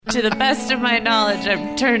To the best of my knowledge,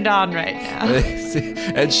 I'm turned on right now.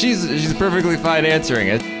 And she's perfectly fine answering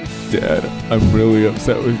it. Dad, I'm really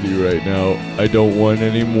upset with you right now. I don't want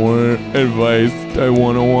any more advice. I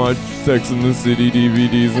want to watch Sex and the City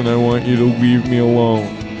DVDs, and I want you to leave me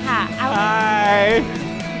alone. Hi.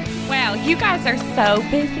 Wow, you guys are so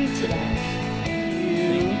busy today.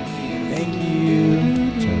 Thank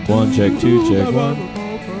you. Check one, check two, check one.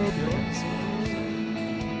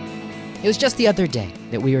 It was just the other day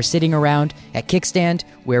that we were sitting around at Kickstand,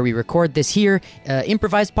 where we record this here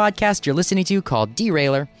improvised podcast you're listening to called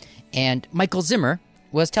Derailer, and Michael Zimmer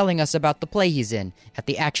was telling us about the play he's in at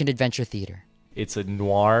the Action Adventure Theater. It's a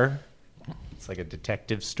noir. It's like a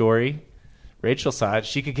detective story. Rachel saw it.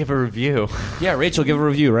 She could give a review. Yeah, Rachel, give a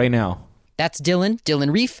review right now. That's Dylan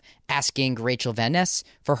Reiff, asking Rachel Van Ness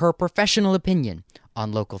for her professional opinion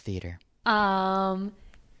on local theater.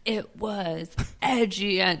 It was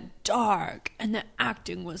edgy and dark, and the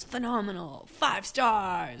acting was phenomenal. 5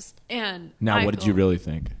 stars. And now, Michael, what did you really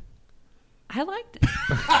think? I liked it. It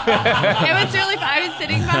was really fun. I was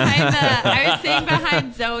sitting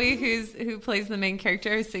behind Zoe, who plays the main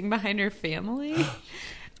character. I was sitting behind her family.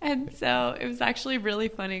 And so it was actually really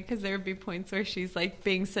funny because there would be points where she's like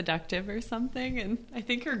being seductive or something. And I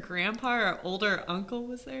think her grandpa or older uncle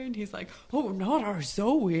was there. And he's like, "Oh, not our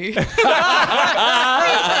Zoe." He's like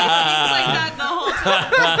that the whole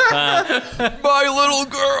time. My little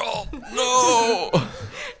girl. No.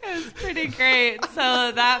 It was pretty great.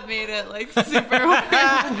 So that made it like super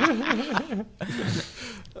weird.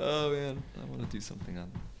 Oh, man. I want to do something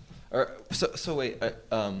on So wait,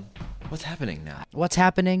 what's happening now? What's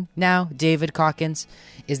happening now, David Calkins,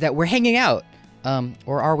 is that we're hanging out.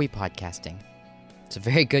 Or are we podcasting? It's a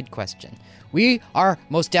very good question. We are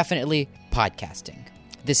most definitely podcasting.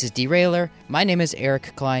 This is Derailer. My name is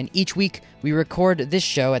Eric Klein. Each week, we record this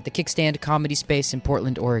show at the Kickstand Comedy Space in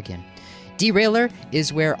Portland, Oregon. Derailer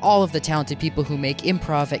is where all of the talented people who make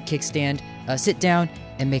improv at Kickstand sit down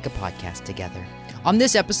and make a podcast together. On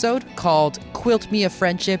this episode, called Quilt Me a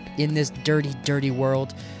Friendship in This Dirty, Dirty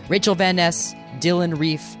World, Rachel Van Ness, Dylan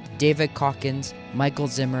Reiff, David Calkins, Michael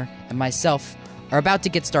Zimmer, and myself are about to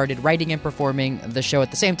get started writing and performing the show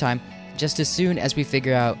at the same time, just as soon as we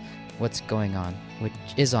figure out what's going on, which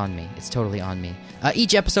is on me. It's totally on me.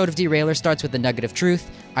 Each episode of Derailer starts with a nugget of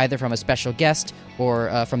truth, either from a special guest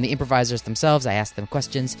or from the improvisers themselves. I ask them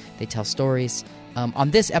questions, they tell stories.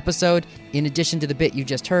 On this episode, in addition to the bit you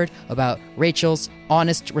just heard about Rachel's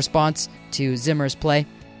honest response to Zimmer's play,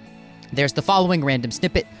 there's the following random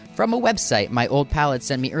snippet from a website my old pal had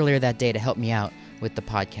sent me earlier that day to help me out with the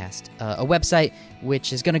podcast. A website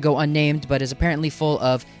which is going to go unnamed, but is apparently full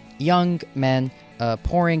of young men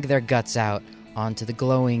pouring their guts out onto the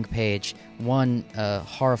glowing page, one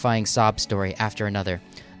horrifying sob story after another.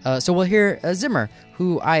 So we'll hear Zimmer,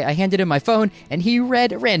 who I handed him my phone, and he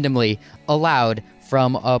read randomly aloud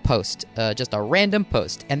from a post, just a random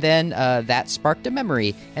post. And then that sparked a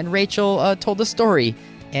memory, and Rachel told a story,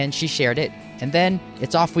 and she shared it. And then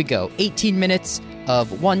it's off we go. 18 minutes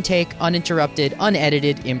of one take, uninterrupted,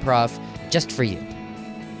 unedited improv, just for you.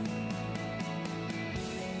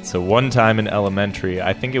 So one time in elementary,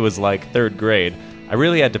 I think it was like 3rd grade, I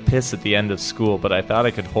really had to piss at the end of school, but I thought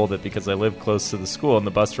I could hold it because I lived close to the school and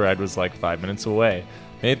the bus ride was like 5 minutes away.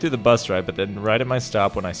 Made it through the bus ride, but then right at my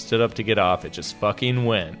stop when I stood up to get off, it just fucking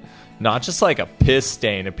went. Not just like a piss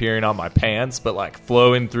stain appearing on my pants, but like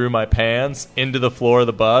flowing through my pants into the floor of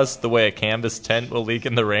the bus, the way a canvas tent will leak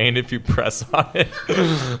in the rain if you press on it.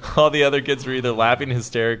 All the other kids were either laughing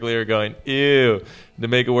hysterically or going, ew. To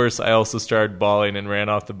make it worse, I also started bawling and ran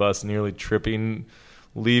off the bus, nearly tripping,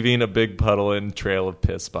 leaving a big puddle and trail of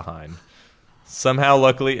piss behind. Somehow,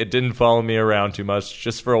 luckily, it didn't follow me around too much,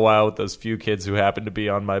 just for a while with those few kids who happened to be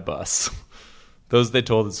on my bus. Those they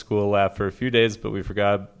told at school laughed for a few days, but we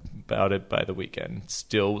forgot about it by the weekend.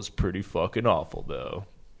 Still was pretty fucking awful, though.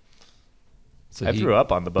 So I threw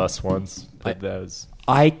up on the bus once. But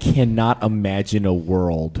I cannot imagine a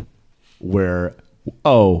world where,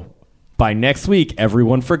 by next week,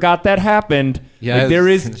 everyone forgot that happened. Yes. Like, there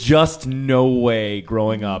is just no way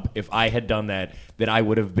growing up, if I had done that I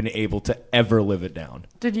would have been able to ever live it down.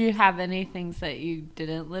 Did you have any things that you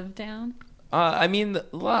didn't live down? I mean,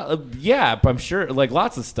 yeah, I'm sure, like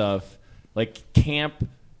lots of stuff, like camp.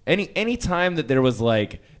 Any time that there was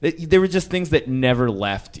like, there were just things that never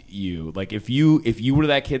left you. Like if you were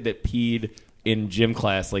that kid that peed in gym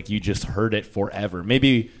class, like you just heard it forever.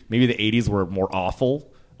 Maybe the 80s were more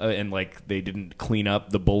awful. And like they didn't clean up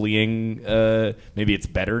the bullying. Maybe it's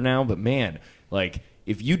better now, but man, like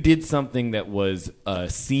if you did something that was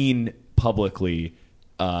seen publicly,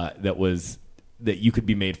 that was that you could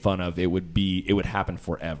be made fun of, it would happen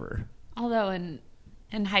forever. Although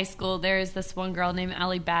in high school, there is this one girl named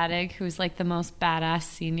Allie Badig who's like the most badass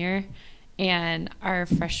senior. And our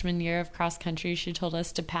freshman year of cross country, she told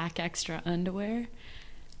us to pack extra underwear.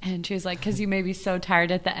 And she was like, because you may be so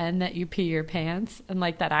tired at the end that you pee your pants. And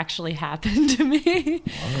like that actually happened to me.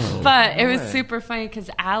 But it was super funny because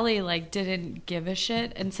Allie like didn't give a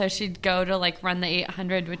shit. And so she'd go to like run the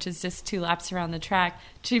 800, which is just 2 laps around the track.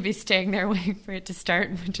 She'd be staying there waiting for it to start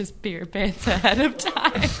and would just pee her pants ahead of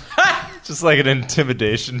time. Just like an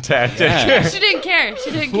intimidation tactic. Yeah. She didn't care. She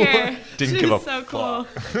didn't care. Didn't She give was a so cool.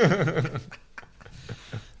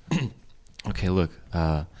 Okay, look.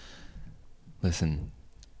 Listen,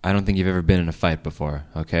 I don't think you've ever been in a fight before,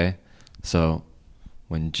 okay? So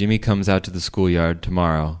when Jimmy comes out to the schoolyard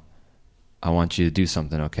tomorrow, I want you to do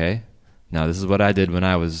something, okay? Now, this is what I did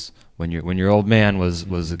when your old man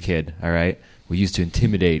was a kid, all right? We used to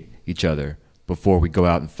intimidate each other before we go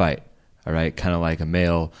out and fight, all right? Kind of like a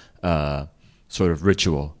male sort of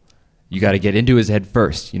ritual. You got to get into his head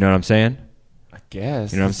first, you know what I'm saying? I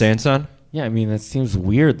guess. You know what I'm saying, son? Yeah, I mean, that seems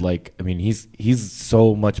weird. Like, I mean, he's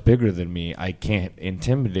so much bigger than me. I can't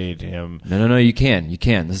intimidate him. No, you can.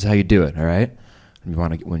 This is how you do it, all right? You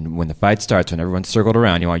want to when the fight starts, when everyone's circled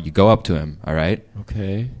around, you go up to him, all right?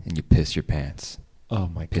 Okay. And you piss your pants. Oh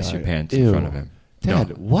my god. Piss your pants Ew. in front of him. Dad,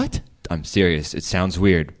 No, what? I'm serious. It sounds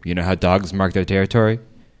weird. You know how dogs mark their territory?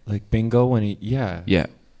 Like bingo when he yeah. Yeah,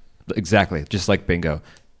 exactly. Just like bingo.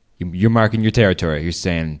 You're marking your territory. You're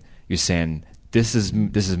saying this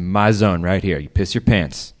is my zone right here. You piss your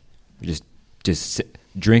pants. Just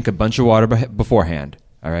drink a bunch of water beforehand.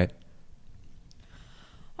 All right.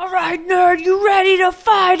 All right, nerd, you ready to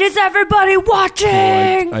fight? Is everybody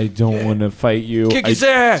watching? I don't want to fight you. Kick his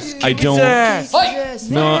ass. I don't.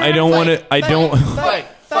 No, I don't want to. I don't.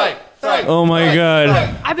 Fight. Oh my god.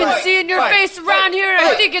 I've been seeing your face around here, and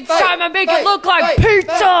I think it's time I make it look like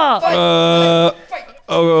pizza.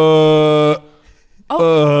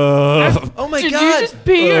 Oh my Did god. you just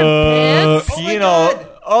pee your pants? Peeing all.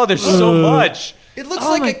 Oh, there's so much. It looks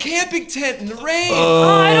like a camping tent in the rain.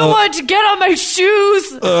 I don't want it to get on my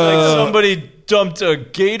shoes. It's like somebody dumped a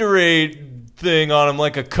Gatorade thing on him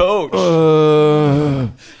like a coach.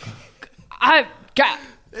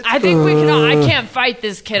 I think we can. I can't fight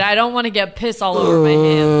this kid. I don't want to get piss all over my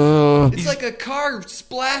hands. It's like a car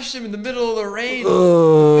splashed him in the middle of the rain.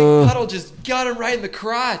 Big puddle just got him right in the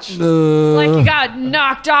crotch. It's like you got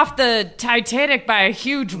knocked off the Titanic by a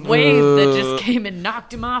huge wave that just came and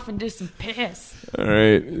knocked him off into some piss. All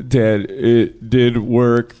right, Dad, it did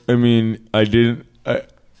work. I mean, he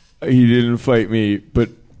didn't fight me, but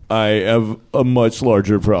I have a much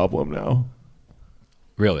larger problem now.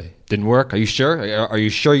 Really? Didn't work? Are you sure? Are you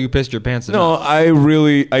sure you pissed your pants? No,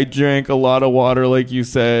 I drank a lot of water, like you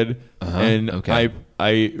said, and okay.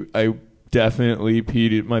 I definitely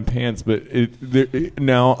peed my pants. But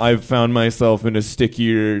now I've found myself in a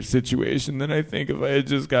stickier situation than I think if I had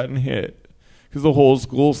just gotten hit, because the whole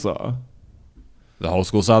school saw. The whole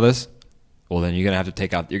school saw this? Well, then you're gonna have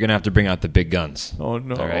to bring out the big guns. Oh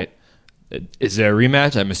no! All right. Is there a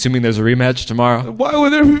rematch? I'm assuming there's a rematch tomorrow. Why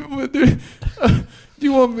would there do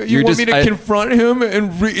you want me to confront him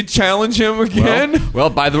and challenge him again? Well,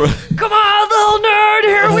 by the way, Come on, little nerd,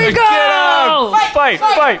 here we go! Fight!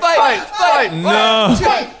 No!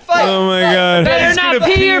 Oh my god! Better He's not gonna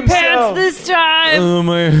pee pee your himself. pants this time. Oh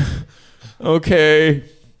my. Okay.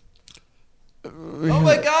 oh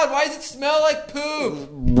my god, why does it smell like poop?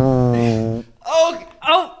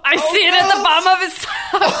 Oh, I see it at the bottom of his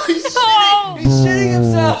socks. He's shitting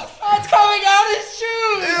himself. Oh, it's coming out his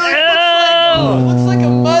shoes. Oh. It looks like a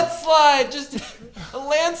mudslide, just a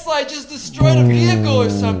landslide just destroyed a vehicle or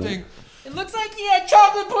something. It looks like he had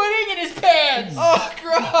chocolate pudding in his pants. Oh,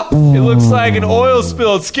 gross. It looks like an oil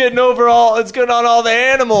spill. It's getting on all the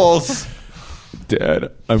animals.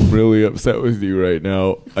 Dad, I'm really upset with you right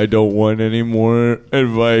now. I don't want any more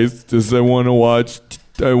advice. Just I want to watch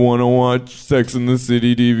Sex and the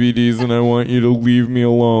City DVDs, and I want you to leave me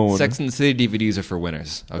alone. Sex and the City DVDs are for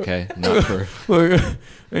winners, okay? Not for... Look,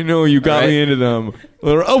 I know you got me into them.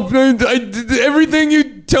 Everything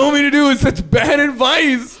you tell me to do is such bad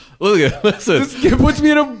advice. Listen. It puts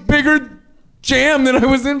me in a bigger jam than I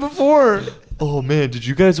was in before. Oh man, did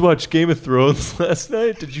you guys watch Game of Thrones last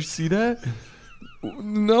night? Did you see that?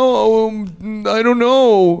 No, I don't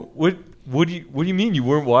know. What do you mean you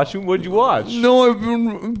weren't watching? What did you watch? No, I've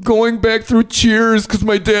been going back through Cheers because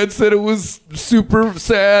my dad said it was super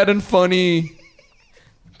sad and funny.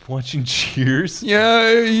 watching Cheers?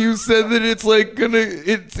 Yeah, you said that it's like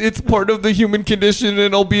it's part of the human condition,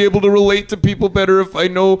 and I'll be able to relate to people better if I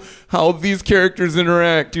know how these characters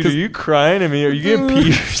interact. Dude, are you crying? I mean, are you gonna pee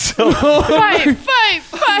yourself? Fight!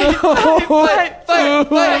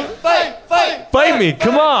 Fight me!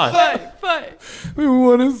 Come on! Fight! You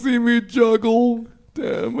want to see me juggle?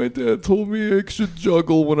 My dad told me I should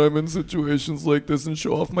juggle when I'm in situations like this and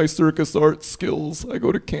show off my circus art skills. I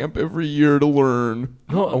go to camp every year to learn.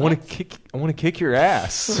 No, I want to kick your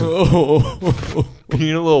ass. Oh,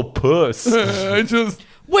 Being a little puss. I just.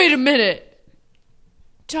 Wait a minute.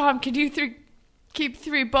 Tom, can you keep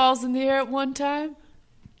 3 balls in the air at one time?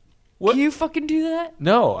 What? Can you fucking do that?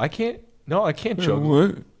 No, I can't. No, I can't juggle.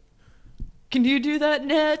 What? Can you do that,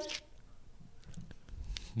 Ned?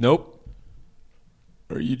 Nope.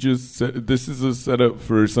 Are you just this is a setup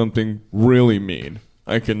for something really mean?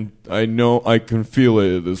 I can feel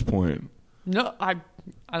it at this point. No, I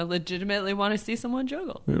legitimately want to see someone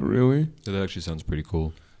juggle. Yeah, really? That actually sounds pretty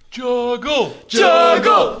cool. Juggle!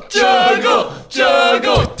 Juggle! Juggle!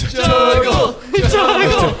 Juggle! Juggle!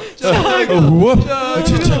 Juggle!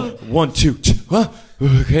 Oh, 1, 2,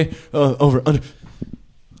 okay. Over, under.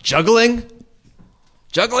 Juggling?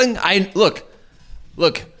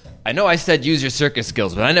 Look. I know I said use your circus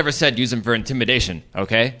skills, but I never said use them for intimidation,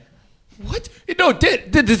 okay? What? No,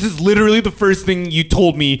 Dad, this is literally the first thing you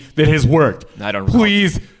told me that has worked. I don't recall.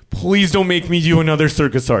 Please don't make me do another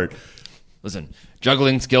circus art. Listen,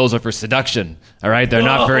 juggling skills are for seduction, all right? They're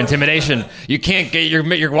not for intimidation. You can't get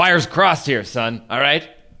your wires crossed here, son, all right?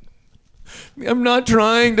 I'm not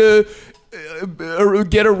trying to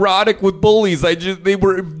get erotic with bullies. They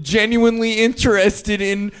were genuinely interested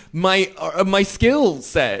in my skill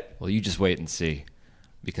set. Well, you just wait and see.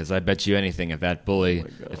 Because I bet you anything if that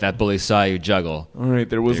bully saw you juggle. All right,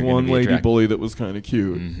 there was one lady bully that was kind of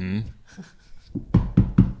cute. Mm-hmm.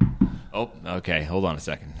 Oh, okay. Hold on a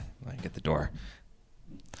second. Let me get the door.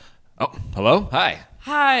 Oh, hello? Hi.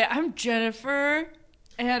 Hi, I'm Jennifer,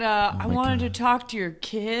 and I wanted to talk to your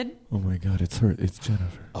kid. Oh my God, it's her. It's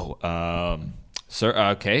Jennifer. Oh, sir.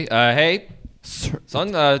 Okay. Hey, Sir.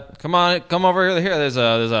 son. Come over here. There's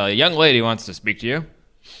a young lady who wants to speak to you.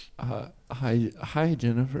 Hi,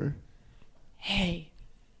 Jennifer. Hey,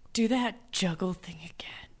 do that juggle thing again.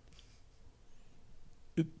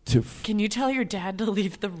 Can you tell your dad to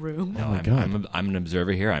leave the room? No, God. I'm an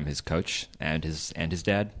observer here. I'm his coach and his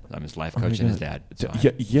dad. I'm his life coach and his dad. So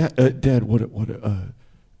Dad. What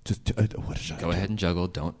should I go ahead and juggle.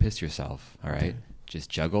 Don't piss yourself. All right,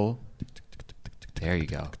 just juggle. There you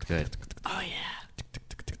go. Good. Oh yeah,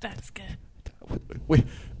 that's good. Wait.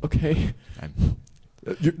 Okay.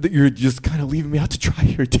 You're just kind of leaving me out to dry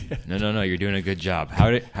here, Dad. No. You're doing a good job.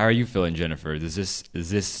 How are you feeling, Jennifer? Is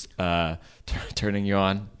this turning you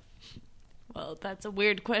on? Well, that's a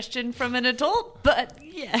weird question from an adult, but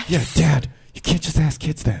yes. Yeah, Dad. You can't just ask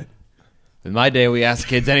kids that. In my day, we asked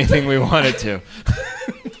kids anything we wanted to.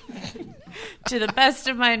 To the best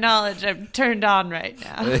of my knowledge, I'm turned on right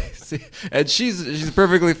now. And she's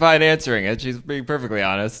perfectly fine answering it. She's being perfectly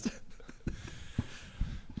honest.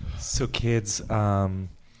 So, kids, a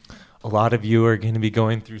lot of you are going to be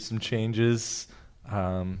going through some changes.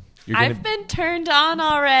 I've been turned on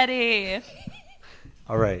already.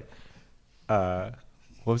 All right. What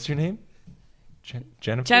was your name?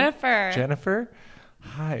 Jennifer? Jennifer?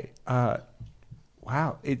 Hi.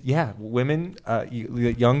 Wow. Women,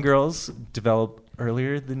 young girls develop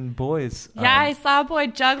earlier than boys. Yeah, I saw a boy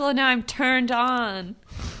juggle and now I'm turned on.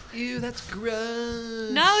 Ew, that's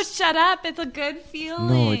gross. No, shut up. It's a good feeling.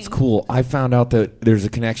 No, it's cool. I found out that there's a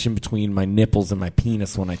connection between my nipples and my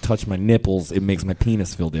penis. When I touch my nipples, it makes my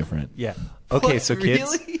penis feel different. Yeah. Okay, What, so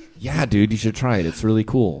kids. Really? Yeah, dude, you should try it. It's really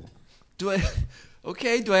cool. Do I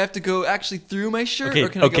have to go actually through my shirt? Okay, or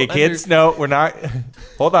can I go kids. under? No, we're not.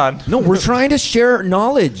 Hold on. No, we're trying to share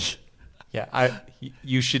knowledge. Yeah,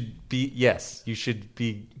 you should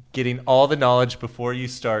be getting all the knowledge before you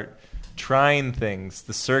start trying things.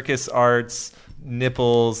 The circus arts,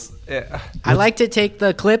 nipples. I like to take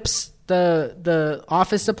the clips, the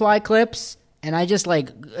office supply clips, and I just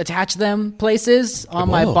attach them places on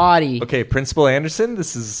my body. Okay, Principal Anderson,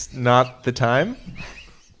 this is not the time.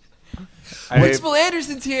 Principal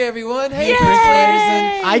Anderson's here, everyone. Hey, Yay! Principal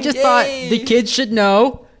Anderson. I just thought the kids should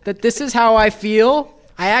know that this is how I feel.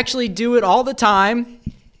 I actually do it all the time.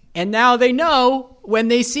 And now they know when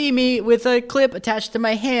they see me with a clip attached to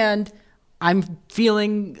my hand, I'm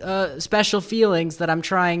feeling special feelings that I'm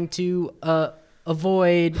trying to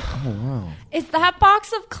avoid. Oh, wow. Is that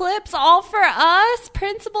box of clips all for us,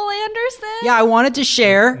 Principal Anderson? Yeah, I wanted to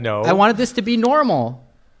share. No. I wanted this to be normal.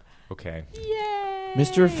 Okay. Yay.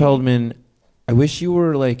 Mr. Feldman, I wish you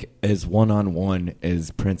were like as one-on-one as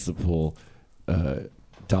Principal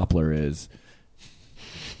Doppler is.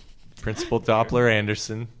 Principal Doppler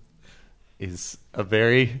Anderson is a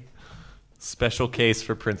very special case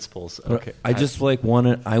for principals. Okay, I just like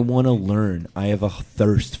I want to learn. I have a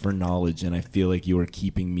thirst for knowledge, and I feel like you are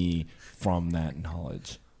keeping me from that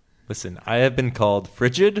knowledge. Listen, I have been called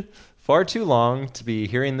frigid far too long to be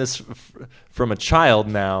hearing this from a child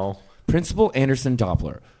now. Principal Anderson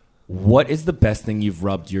Doppler, what is the best thing you've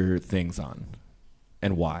rubbed your things on,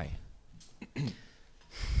 and why?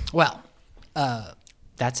 Well,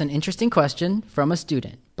 that's an interesting question from a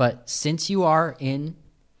student. But since you are in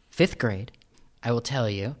 5th grade, I will tell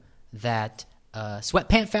you that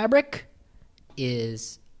sweatpant fabric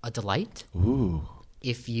is a delight. Ooh.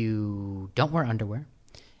 If you don't wear underwear.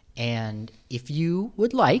 And if you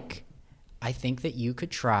would like, I think that you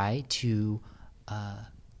could try to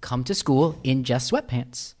come to school in just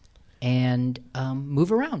sweatpants and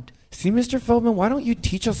move around. See, Mr. Feldman, why don't you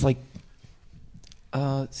teach us like...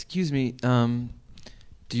 Excuse me.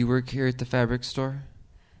 Do you work here at the fabric store?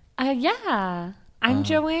 Yeah. I'm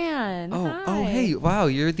Joanne. Hi. Hey, wow,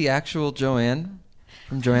 you're the actual Joanne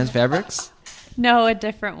from Joanne's Fabrics? No, a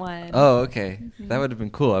different one. Oh, okay. That would have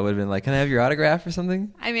been cool. I would have been like, can I have your autograph or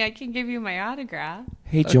something? I mean, I can give you my autograph.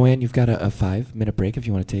 Hey, Joanne, you've got a 5-minute break if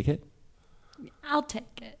you want to take it. I'll take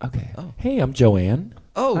it. Okay. Oh. Hey, I'm Joanne.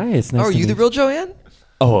 Oh, hi, it's nice are to you the meet real Joanne?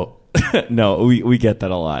 Oh, no, we get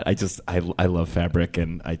that a lot. I love fabric,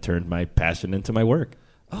 and I turned my passion into my work.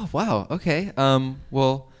 Oh, wow. Okay.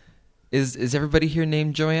 Well, is everybody here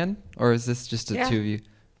named Joanne, or is this just the two of you?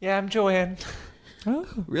 Yeah, I'm Joanne. Oh,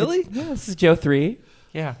 Really? Yeah, this is Joe 3.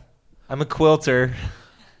 Yeah, I'm a quilter.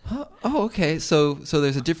 Oh, okay. So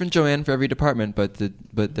there's a different Joanne for every department, but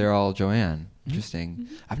they're all Joanne. Interesting.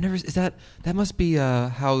 I've never. Is that must be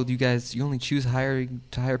how you only choose to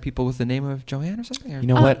hire people with the name of Joanne or something? Or? You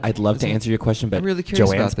know what? I'd love to answer your question, but I'm really curious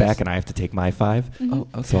Joanne's about this. back, and I have to take my 5. Oh,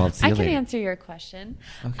 okay. So I'll see I you can later. answer your question.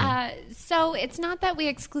 Okay. So it's not that we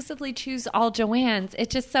exclusively choose all Joannes.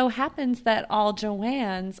 It just so happens that all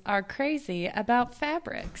Joannes are crazy about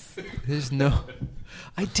fabrics. There's no.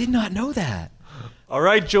 I did not know that. All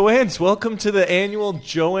right, Joannes, welcome to the annual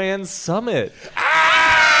Joanne Summit.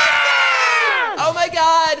 Oh my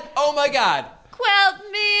God! Oh my God! Quilt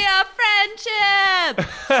me a friendship!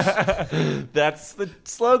 That's the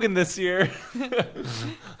slogan this year.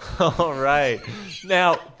 All right.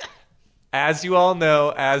 Now, as you all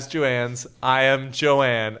know, as Joanne's, I am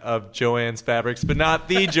Joanne of Joanne's Fabrics, but not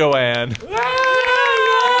the Joanne.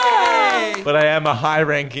 But I am a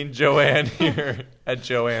high-ranking Joanne here at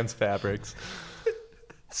Joanne's Fabrics.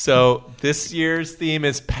 So this year's theme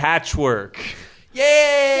is patchwork.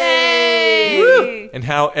 Yay! Yay! And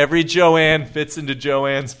how every Joanne fits into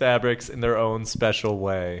Joanne's Fabrics in their own special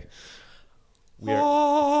way.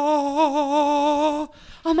 Oh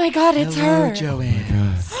my God, it's Hello, her.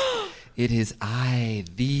 Joanne. It is I,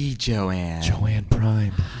 the Joanne. Joanne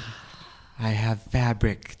Prime. I have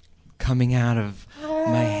fabric coming out of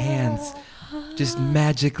my hands. Just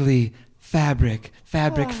magically fabric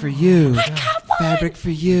for you. Fabric for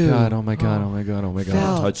you. God, oh my God, oh my God, oh my God.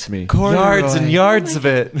 Felt, Touch me. corduroy, Yards and yards of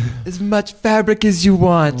it. as much fabric as you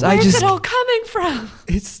want. Where's it all coming from?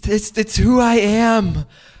 It's who I am.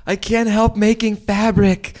 I can't help making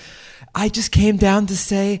fabric. I just came down to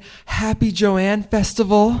say Happy Joanne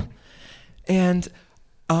Festival. And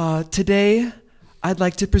today I'd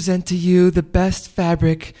like to present to you the best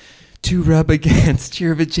fabric to rub against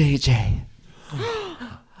your vajayjay.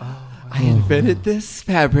 I invented this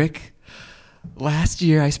fabric. Last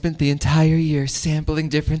year, I spent the entire year sampling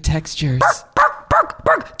different textures.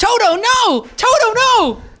 Toto, no! Toto,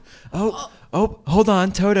 no! Oh, hold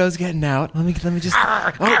on. Toto's getting out. Let me just...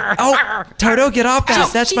 Oh, Toto, get off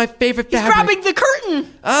that. That's my favorite He's fabric. grabbing the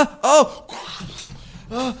curtain!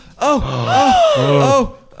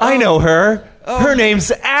 I know her. Her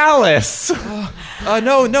name's Alice.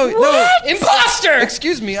 No. Imposter!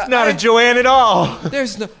 Excuse me. Not a Joanne at all.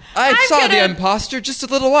 There's no... I saw the imposter just a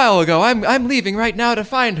little while ago. I'm leaving right now to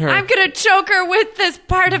find her. I'm gonna choke her with this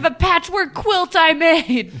part of a patchwork quilt I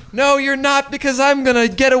made. No, you're not, because I'm gonna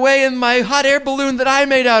get away in my hot air balloon that I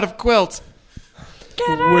made out of quilt.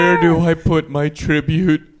 Get her. Where do I put my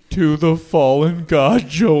tribute to the fallen god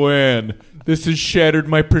Joanne? This has shattered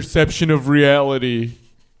my perception of reality.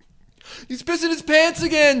 He's pissing his pants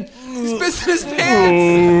again. He's pissing his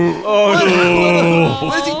pants.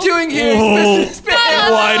 What is he doing here? He's pissing his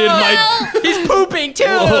pants. Why did my... He's pooping too!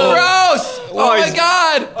 Gross. Oh my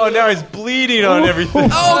God. Oh, now he's bleeding on everything.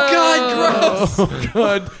 Oh God, gross. Oh,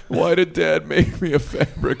 God. Why did Dad make me a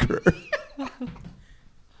fabricer?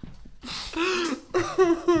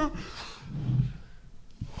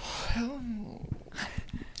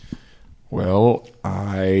 Well,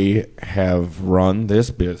 I have run this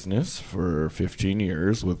business for 15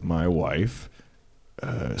 years with my wife,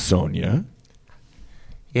 Sonia.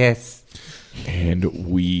 Yes. And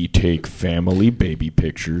we take family baby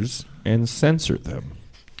pictures and censor them.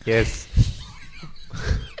 Yes.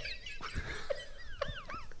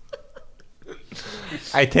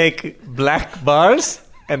 I take black bars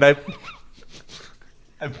and I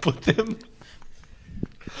put them.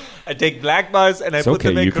 I take black bars and I put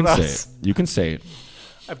them you can across. say it. You can say it.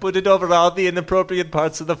 I put it over all the inappropriate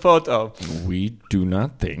parts of the photo. We do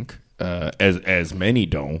not think, as many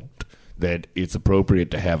don't, that it's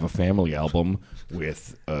appropriate to have a family album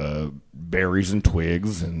with berries and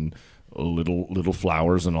twigs and little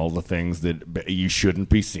flowers and all the things that you shouldn't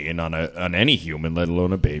be seeing on any human, let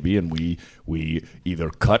alone a baby. And we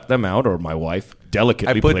either cut them out, or my wife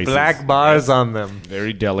delicately I put places black bars on them.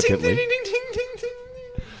 very delicately.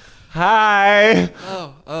 Hi.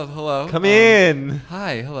 Oh, hello. Come in.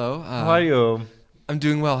 Hi, hello. How are you? I'm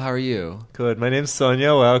doing well. How are you? Good. My name's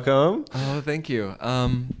Sonia. Welcome. Oh, thank you.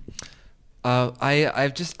 I've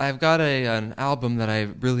got an album that I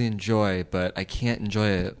really enjoy, but I can't enjoy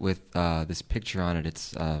it with this picture on it.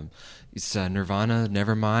 It's Nirvana,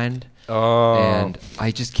 Nevermind. Oh. And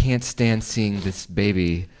I just can't stand seeing this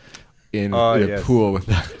baby in a yes. pool with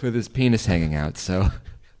his penis hanging out. So.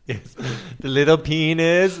 Yes. The little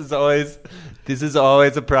penis is always. This is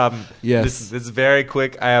always a problem. Yes. This is very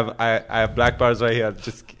quick. I have black bars right here.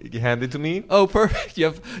 Just hand it to me. Oh, perfect. You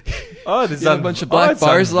have. Oh, this is a bunch of black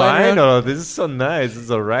bars lying around. Oh, this is so nice. This is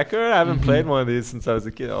a record. I haven't played one of these since I was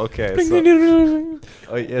a kid. Okay. So.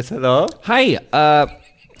 Oh yes. Hello. Hi.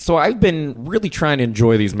 So I've been really trying to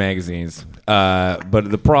enjoy these magazines, but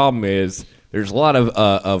the problem is there's a lot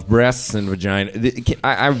of breasts and vagina.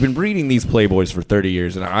 I've been reading these Playboys for 30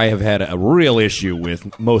 years, and I have had a real issue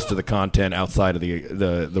with most of the content outside of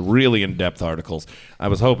the really in-depth articles. I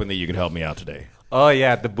was hoping that you could help me out today. Oh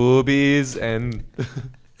yeah, the boobies and.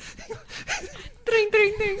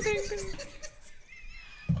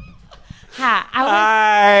 Hi.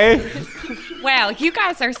 Hi. Wow, you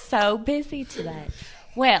guys are so busy today.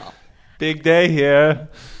 Well, Big day here.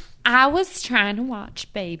 I was trying to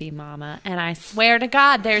watch Baby Mama, and I swear to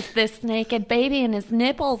God, there's this naked baby, and his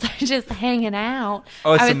nipples are just hanging out.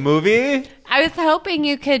 Oh, it's a movie? I was hoping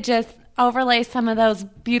you could just overlay some of those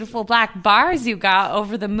beautiful black bars you got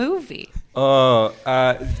over the movie. Oh,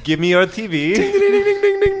 give me your TV. Ding, ding, ding,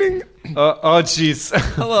 ding, ding, ding. Oh, jeez.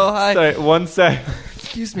 Hello, hi. Sorry, one sec.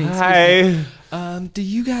 Excuse me. Hi. Do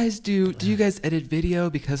you guys edit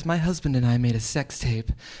video? Because my husband and I made a sex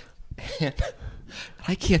tape, and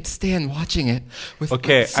I can't stand watching it.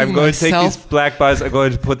 Okay, seeing I'm going to take myself. these black bars. I'm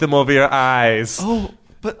going to put them over your eyes. Oh,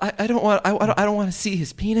 but I don't want. I don't want to see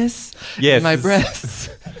his penis. Yes, and my this- breasts.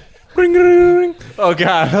 Oh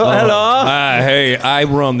God! Hello. Hey, I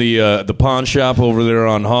run the pawn shop over there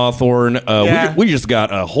on Hawthorne. Yeah. We just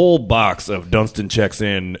got a whole box of Dunstan Checks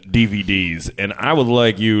In DVDs, and I would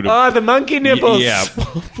like you to. Oh, the monkey nipples. Yeah,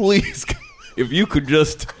 please, if you could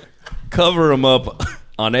just cover them up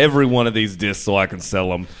on every one of these discs so I can sell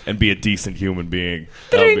them and be a decent human being.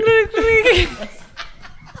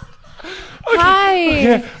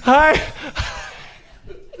 Hi. Hi.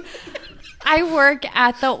 I work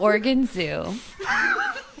at the Oregon Zoo.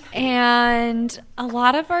 And a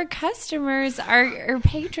lot of our customers, our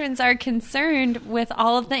patrons, are concerned with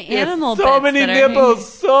all of the animal so bits many that are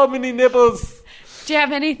nipples. So many nipples. Do you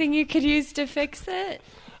have anything you could use to fix it?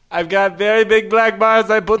 I've got very big black bars.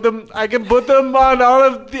 I can put them on all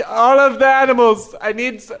of the animals.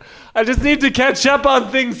 I just need to catch up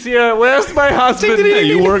on things here. Where's my husband? Hey,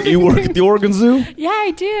 you work at the Oregon Zoo? Yeah,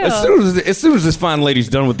 I do. As soon as this fine lady's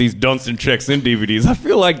done with these Dunstan Checks In DVDs, I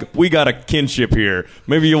feel like we got a kinship here.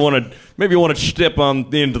 Maybe you want to step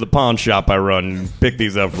on into the pawn shop I run and pick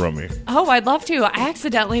these up from me. Oh, I'd love to. I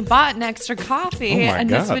accidentally bought an extra coffee, Oh, my and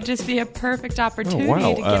this God. would just be a perfect opportunity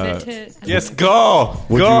wow. to give it to... Yes, go.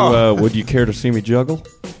 Would you care to see me juggle?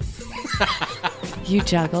 You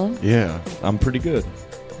juggle? Yeah, I'm pretty good.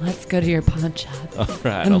 Let's go to your pawn shop All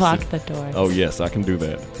right, and I'll lock see- the doors. Oh yes, I can do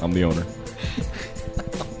that. I'm the owner.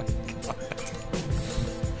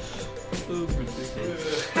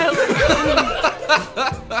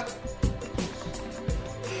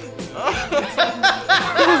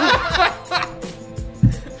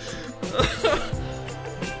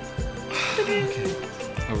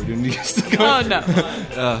 Are we doing these? Oh, no.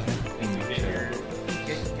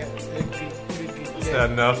 Is that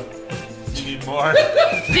enough? You need more?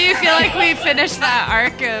 Do you feel like we finished that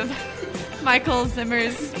arc of Michael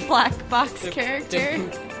Zimmer's black box character?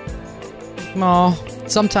 Aw,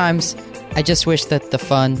 sometimes I just wish that the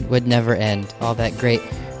fun would never end. All that great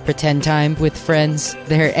pretend time with friends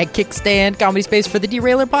there at Kickstand Comedy Space for the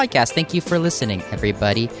Derailer podcast. Thank you for listening,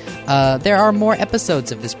 everybody. There are more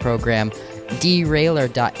episodes of this program.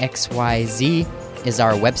 Derailer.xyz is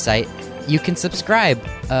our website. You can subscribe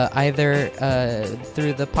either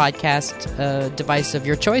through the podcast device of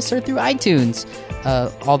your choice or through iTunes.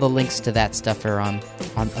 All the links to that stuff are on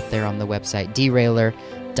up there on the website,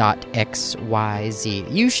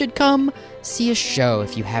 derailer.xyz. You should come see a show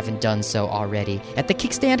if you haven't done so already at the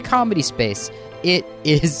Kickstand Comedy Space. It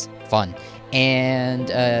is fun. And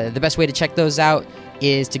the best way to check those out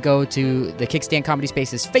is to go to the Kickstand Comedy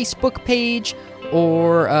Space's Facebook page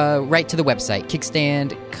or right to the website,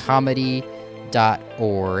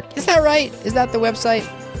 kickstandcomedy.org. Is that right? Is that the website?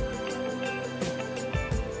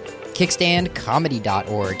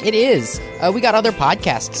 Kickstandcomedy.org. It is. We got other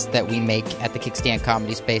podcasts that we make at the Kickstand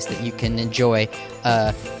Comedy Space that you can enjoy.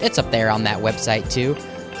 It's up there on that website, too.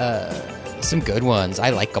 Some good ones. I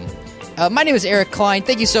like them. My name is Eric Klein.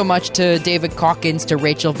 Thank you so much to David Calkins, to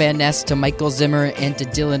Rachel Van Ness, to Michael Zimmer, and to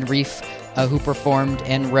Dylan Reiff, who performed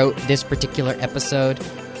and wrote this particular episode.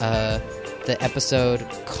 The episode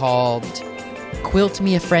called Quilt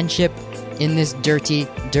Me a Friendship in This Dirty,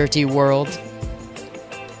 Dirty World.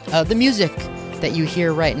 The music that you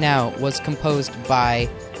hear right now was composed by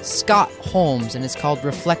Scott Holmes, and it's called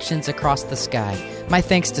Reflections Across the Sky. My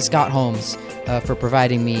thanks to Scott Holmes for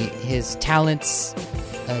providing me his talents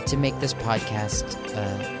to make this podcast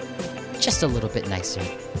just a little bit nicer.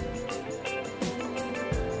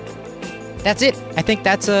 That's it. I think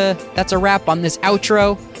that's a wrap on this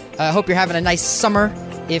outro. I hope you're having a nice summer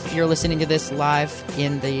if you're listening to this live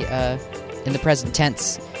in the present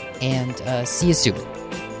tense, and see you soon.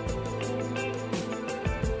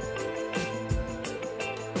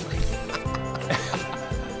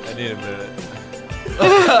 I need a minute.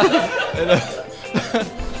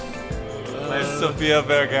 Nice Sophia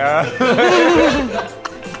Vergara.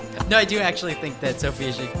 No, I do actually think that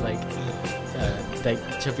Sophia should that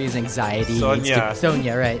Sophia's anxiety Sonia. needs to,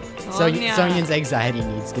 Sonia, right? Sonia. Sonia's anxiety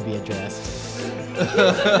needs to be addressed.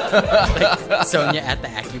 Like Sonia at the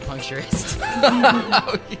acupuncturist.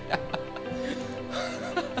 Oh, yeah.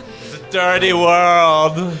 It's a dirty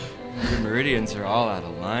world. Your meridians are all out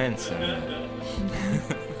of line, Sonia.